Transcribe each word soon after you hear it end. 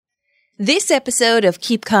This episode of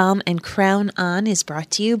Keep Calm and Crown On is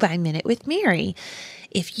brought to you by Minute with Mary.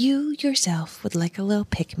 If you yourself would like a little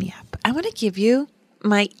pick-me-up, I want to give you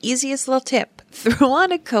my easiest little tip. Throw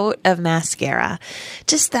on a coat of mascara.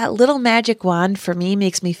 Just that little magic wand for me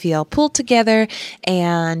makes me feel pulled together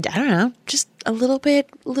and, I don't know, just a little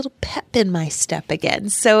pep in my step again.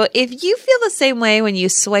 So if you feel the same way when you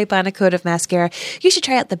swipe on a coat of mascara, you should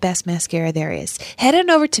try out the best mascara there is. Head on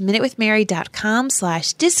over to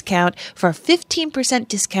minutewithmary.com/discount for a 15%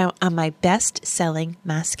 discount on my best-selling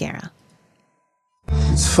mascara.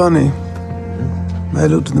 It's funny. I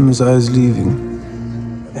looked at them as I was leaving.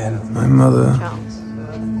 My mother,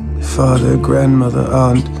 father, grandmother,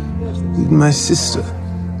 aunt, even my sister.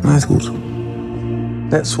 And I thought,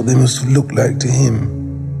 that's what they must have looked like to him.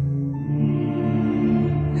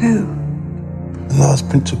 Who? The last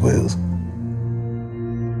Prince of Wales.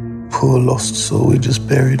 Poor lost soul we just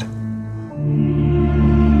buried.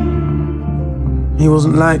 He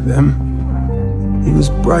wasn't like them. He was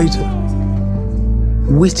brighter,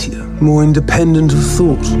 wittier, more independent of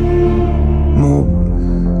thought, more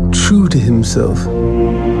true to himself.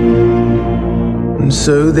 And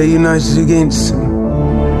so they united against him.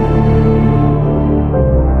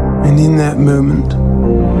 And in that moment,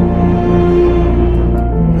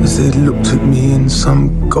 as they looked at me in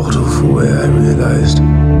some god-awful way, I realized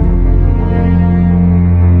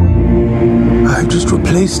I've just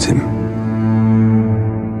replaced him.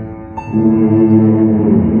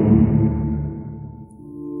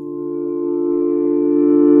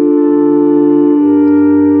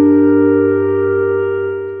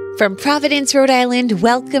 From Providence, Rhode Island,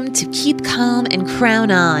 welcome to Keep Calm and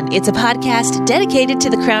Crown On. It's a podcast dedicated to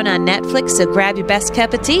the Crown on Netflix, so grab your best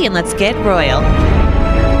cup of tea and let's get royal.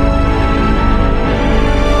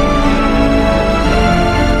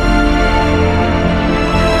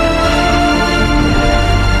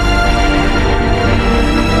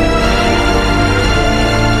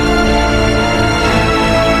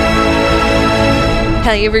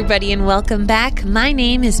 Hello, everybody, and welcome back. My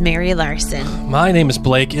name is Mary Larson. My name is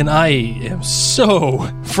Blake, and I am so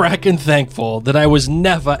frackin' thankful that I was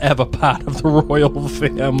never, ever part of the royal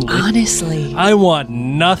family. Honestly. I want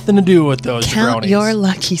nothing to do with those Count jabronis. your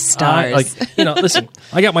lucky stars. Listen,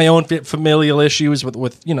 I got my own familial issues with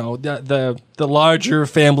the larger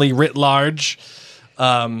family writ large.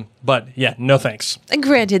 But yeah, no thanks. And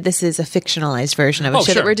granted, this is a fictionalized version of a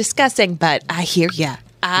show that we're discussing, but I hear ya.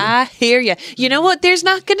 I hear ya. You know what there's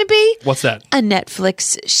not going to be? What's that? A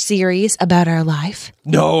Netflix series about our life.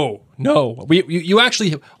 No. You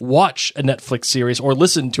actually watch a Netflix series or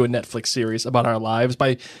listen to a Netflix series about our lives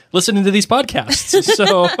by listening to these podcasts.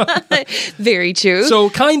 So very true. So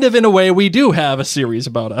kind of in a way, we do have a series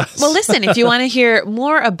about us. Well, listen, if you want to hear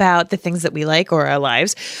more about the things that we like or our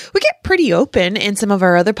lives, we get pretty open in some of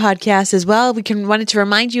our other podcasts as well. Wanted to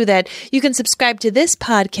remind you that you can subscribe to this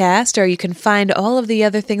podcast, or you can find all of the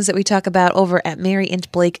other things that we talk about over at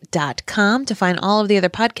maryandblake.com to find all of the other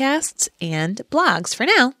podcasts and blogs. For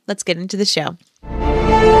now, let's get into the show.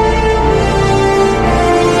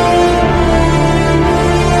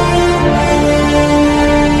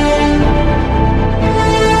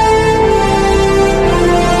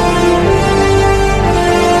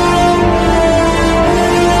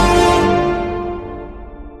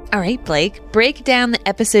 All right, Blake, break down the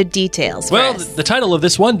episode details for Well, us. the title of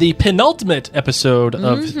this one, the penultimate episode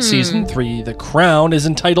of Season 3, The Crown, is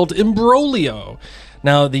entitled Imbroglio.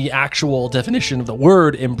 Now, the actual definition of the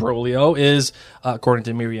word imbroglio is, according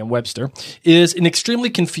to Merriam-Webster, is an extremely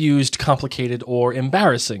confused, complicated, or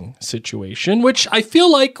embarrassing situation, which I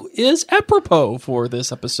feel like is apropos for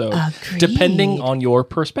this episode, depending on your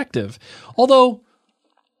perspective. Although,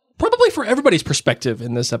 probably for everybody's perspective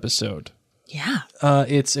in this episode. Yeah.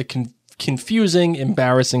 It's a confusing,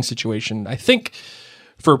 embarrassing situation, I think,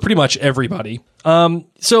 for pretty much everybody.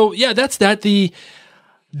 So, yeah, that's that. The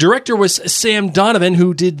director was Sam Donovan,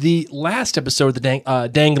 who did the last episode, The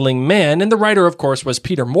Dangling Man, and the writer, of course, was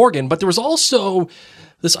Peter Morgan. But there was also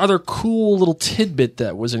this other cool little tidbit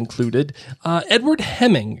that was included. Edward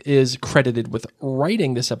Hemming is credited with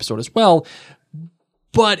writing this episode as well,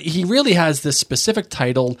 but he really has this specific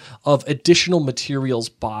title of additional materials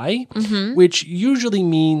by, which usually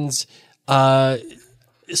means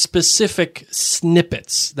specific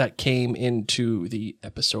snippets that came into the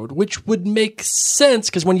episode, which would make sense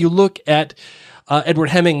because when you look at Edward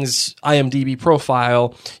Hemming's IMDb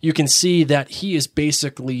profile, you can see that he is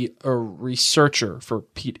basically a researcher for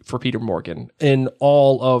Peter Morgan in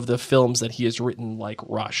all of the films that he has written, like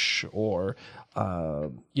Rush or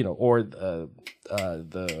the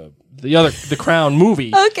Crown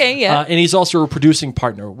movie. Okay, yeah. And he's also a producing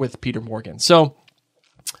partner with Peter Morgan. So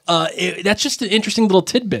that's just an interesting little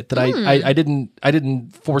tidbit that I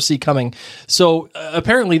didn't foresee coming. So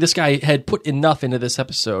apparently this guy had put enough into this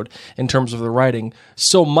episode in terms of the writing,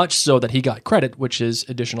 so much so that he got credit, which is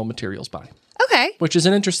additional materials by. Okay. Which is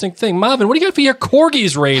an interesting thing. Marvin, what do you got for your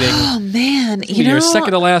Corgis rating? Oh, man. Your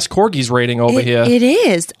second to last Corgis rating over here. It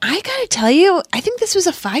is. I got to tell you, I think this was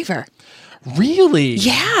a 5. Really?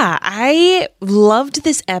 Yeah, I loved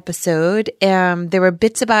this episode. There were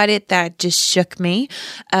bits about it that just shook me.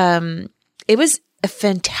 It was a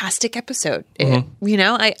fantastic episode. I mean,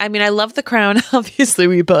 I love The Crown. Obviously,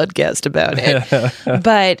 we podcast about it.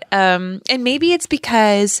 But, and maybe it's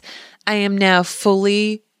because I am now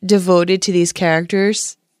fully devoted to these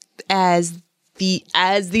characters as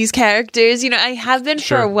these characters. I have been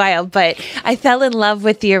for a while, but I fell in love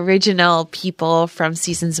with the original people from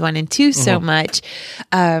seasons 1 and 2 so much.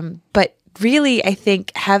 But really, I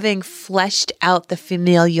think having fleshed out the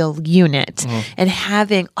familial unit and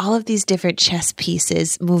having all of these different chess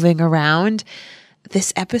pieces moving around,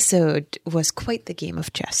 this episode was quite the game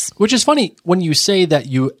of chess. Which is funny when you say that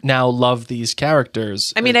you now love these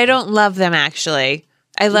characters. I mean, I don't love them actually.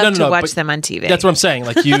 I love to watch them on TV. That's what I'm saying.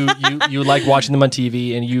 Like you like watching them on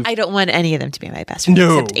TV, and I don't want any of them to be my best friend.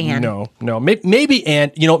 Except Anne. No. Maybe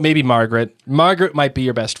Anne. Maybe Margaret. Margaret might be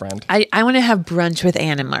your best friend. I want to have brunch with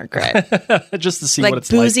Anne and Margaret, just to see what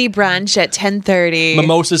it's like. Boozy brunch at 10:30.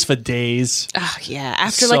 Mimosas for days. Oh yeah,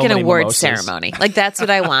 after an award ceremony. That's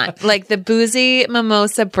what I want. The boozy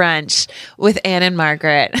mimosa brunch with Anne and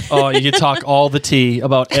Margaret. Oh, you can talk all the tea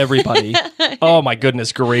about everybody. Oh my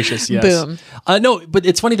goodness gracious, yes. Boom. No, but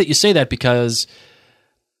it's funny that you say that because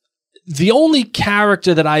the only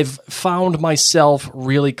character that I've found myself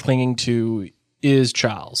really clinging to is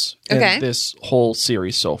Charles in this whole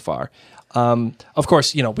series so far. Of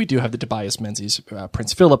course, we do have the Tobias Menzies,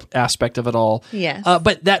 Prince Philip aspect of it all. Yes.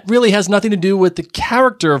 But that really has nothing to do with the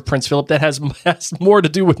character of Prince Philip. That has more to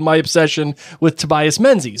do with my obsession with Tobias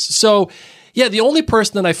Menzies. So, yeah, the only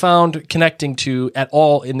person that I found connecting to at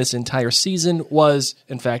all in this entire season was,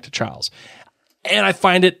 in fact, Charles. And I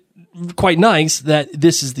find it quite nice that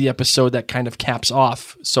this is the episode that kind of caps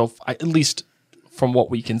off. So at least from what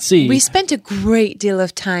we can see. We spent a great deal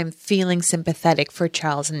of time feeling sympathetic for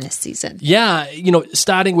Charles in this season. Yeah,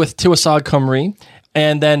 starting with Tiwasag Cymru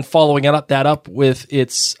and then following that up with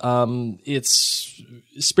its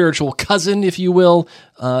spiritual cousin, if you will,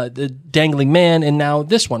 the Dangling Man, and now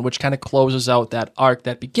this one, which kind of closes out that arc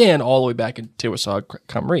that began all the way back in Tiwasag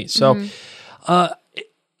Cymru. So,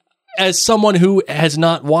 as someone who has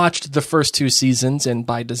not watched the first 2 seasons, and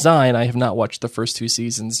by design, I have not watched the first 2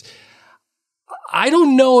 seasons, I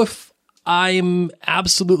don't know if I'm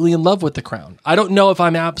absolutely in love with The Crown. I don't know if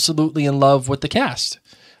I'm absolutely in love with the cast.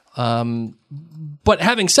 But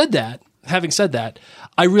having said that,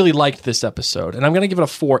 I really liked this episode, and I'm going to give it a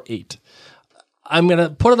 4.8. I'm going to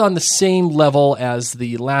put it on the same level as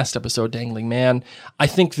the last episode, Dangling Man. I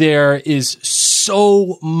think there is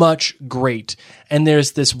so much great, and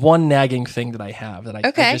there's this one nagging thing that I have that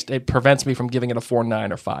it prevents me from giving it a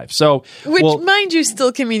 4.9 or 5. So, mind you,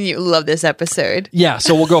 still can mean you love this episode. Yeah,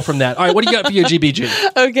 so we'll go from that. All right, what do you got for your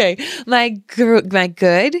GBG? Okay, my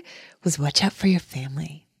good was watch out for your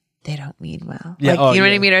family. They don't mean well. Yeah, what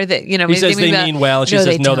I mean? Or that he says they mean well, and she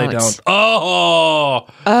says no, they don't. Oh,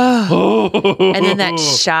 and then that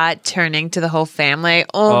shot turning to the whole family.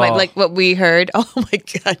 Oh my! Like what we heard. Oh my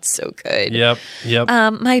God, so good. Yep.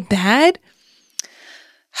 My bad.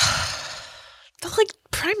 The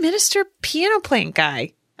Prime Minister piano playing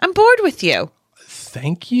guy. I'm bored with you.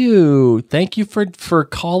 Thank you for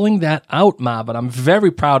calling that out, Ma. But I'm very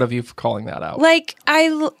proud of you for calling that out.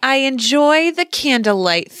 I enjoy the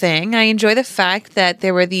candlelight thing. I enjoy the fact that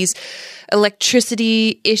there were these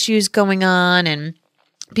electricity issues going on and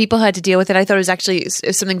people had to deal with it. I thought it was actually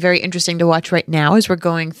something very interesting to watch right now as we're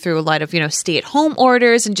going through a lot of, stay-at-home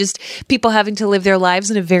orders and just people having to live their lives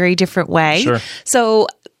in a very different way. Sure. So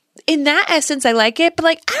in that essence, I like it, but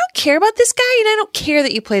I don't care about this guy, and I don't care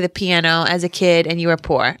that you play the piano as a kid and you were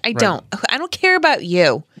poor. I don't care about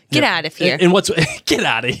you. Get out of here. And get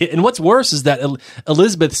out of here. And what's worse is that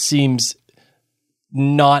Elizabeth seems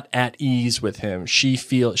not at ease with him. She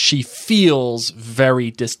feels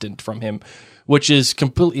very distant from him, which is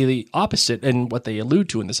completely opposite in what they allude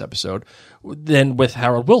to in this episode than with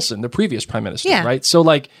Harold Wilson, the previous prime minister, right? So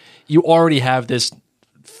you already have this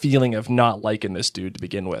feeling of not liking this dude to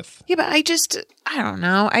begin with. Yeah, but I don't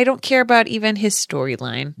know. I don't care about even his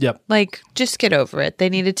storyline. Yep. Just get over it. They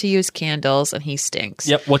needed to use candles and he stinks.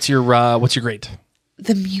 Yep. What's your grade?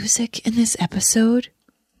 The music in this episode.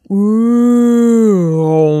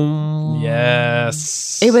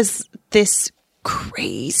 Yes. It was this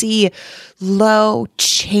crazy low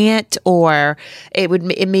chant, or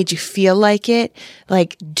it made you feel like it,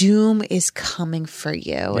 like doom is coming for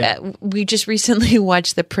you. Yeah. We just recently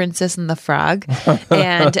watched The Princess and the Frog,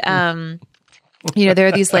 and there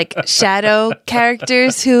are these like shadow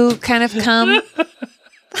characters who kind of come.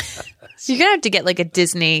 You're gonna have to get like a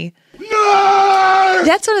Disney. No!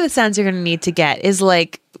 That's one of the sounds you're gonna need to get is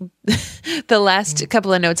like the last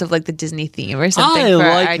couple of notes of like the Disney theme or something. I for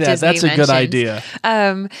like our that. Disney That's a good mentions. idea.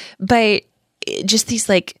 But just these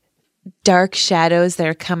like dark shadows that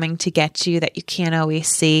are coming to get you that you can't always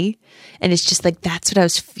see. And it's just like, that's what I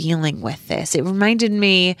was feeling with this. It reminded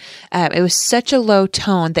me, it was such a low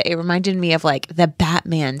tone that it reminded me of like the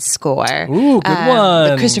Batman score. Ooh, good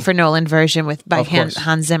one. The Christopher Nolan version by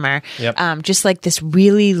Hans Zimmer. Yep. Just like this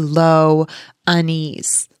really low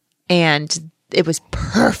unease. And it was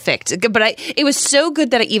perfect. But it was so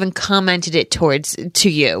good that I even commented it to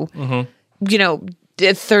you. Mm-hmm.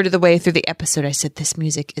 A third of the way through the episode, I said, this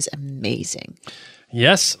music is amazing.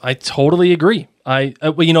 Yes, I totally agree.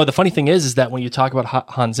 The funny thing is that when you talk about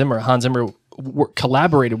Hans Zimmer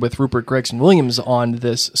collaborated with Rupert Gregson Williams on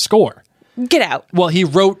this score. Get out. Well,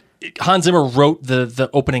 Hans Zimmer wrote the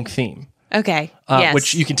opening theme. Okay. Yes.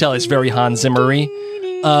 Which you can tell is very Hans Zimmer-y.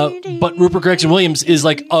 But Rupert Gregson Williams is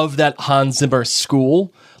like of that Hans Zimmer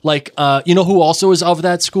school. Like, who also is of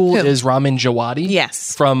that school is Ramin Djawadi.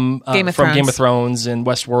 Yes. From Game of Thrones and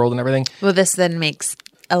Westworld and everything. Well, this then makes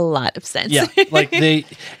a lot of sense. Yeah. Like they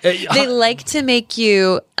like to make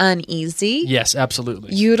you uneasy. Yes,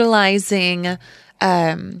 absolutely. Utilizing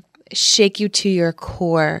shake you to your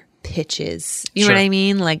core pitches. You know what I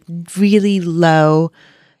mean? Like really low.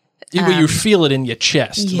 You feel it in your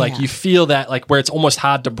chest. Yeah. Like you feel that like where it's almost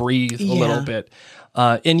hard to breathe a little bit.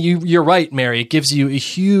 And you're right, Mary. It gives you a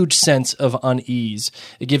huge sense of unease.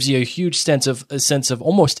 It gives you a huge sense of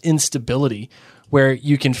almost instability, where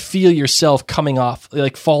you can feel yourself falling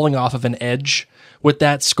off of an edge with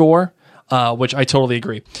that score, which I totally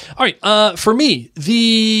agree. All right, for me,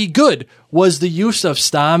 the good was the use of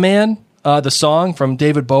Starman, the song from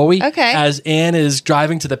David Bowie, as Anne is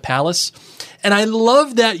driving to the palace. And I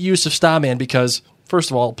love that use of Starman because,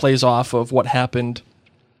 first of all, it plays off of what happened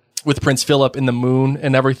with Prince Philip in the moon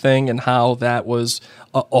and everything, and how that was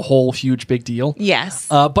a whole huge big deal. Yes.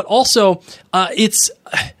 But also, it's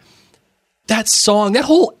that song, that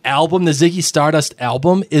whole album, the Ziggy Stardust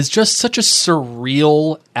album, is just such a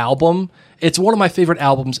surreal album. It's one of my favorite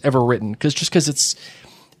albums ever written because it's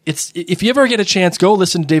if you ever get a chance, go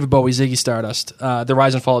listen to David Bowie, Ziggy Stardust, The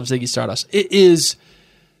Rise and Fall of Ziggy Stardust.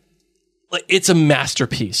 It's a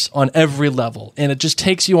masterpiece on every level, and it just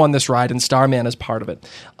takes you on this ride, and Starman is part of it.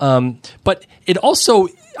 But it also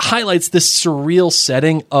highlights this surreal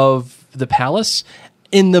setting of the palace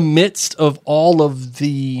in the midst of all of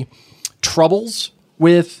the troubles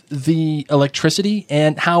with the electricity,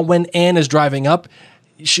 and how when Anne is driving up,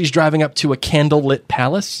 she's driving up to a candlelit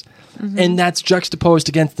palace. Mm-hmm. And that's juxtaposed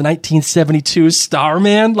against the 1972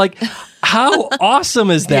 Starman. Like, how awesome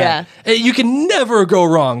is that? Yeah. You can never go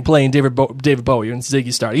wrong playing David Bowie and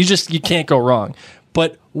Ziggy Stardust. You can't go wrong.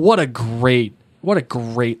 But what a great,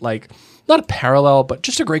 like, not a parallel, but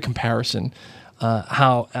just a great comparison.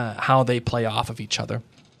 How they play off of each other.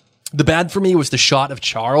 The bad for me was the shot of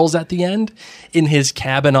Charles at the end in his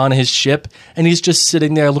cabin on his ship, and he's just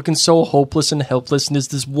sitting there looking so hopeless and helpless, and there's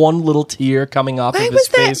this one little tear coming off of his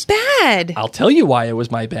face. Why was that bad? I'll tell you why it was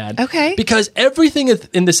my bad. Okay. Because everything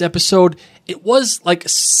in this episode, it was like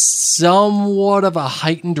somewhat of a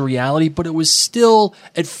heightened reality, but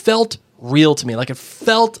it felt real to me. Like it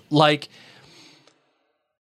felt like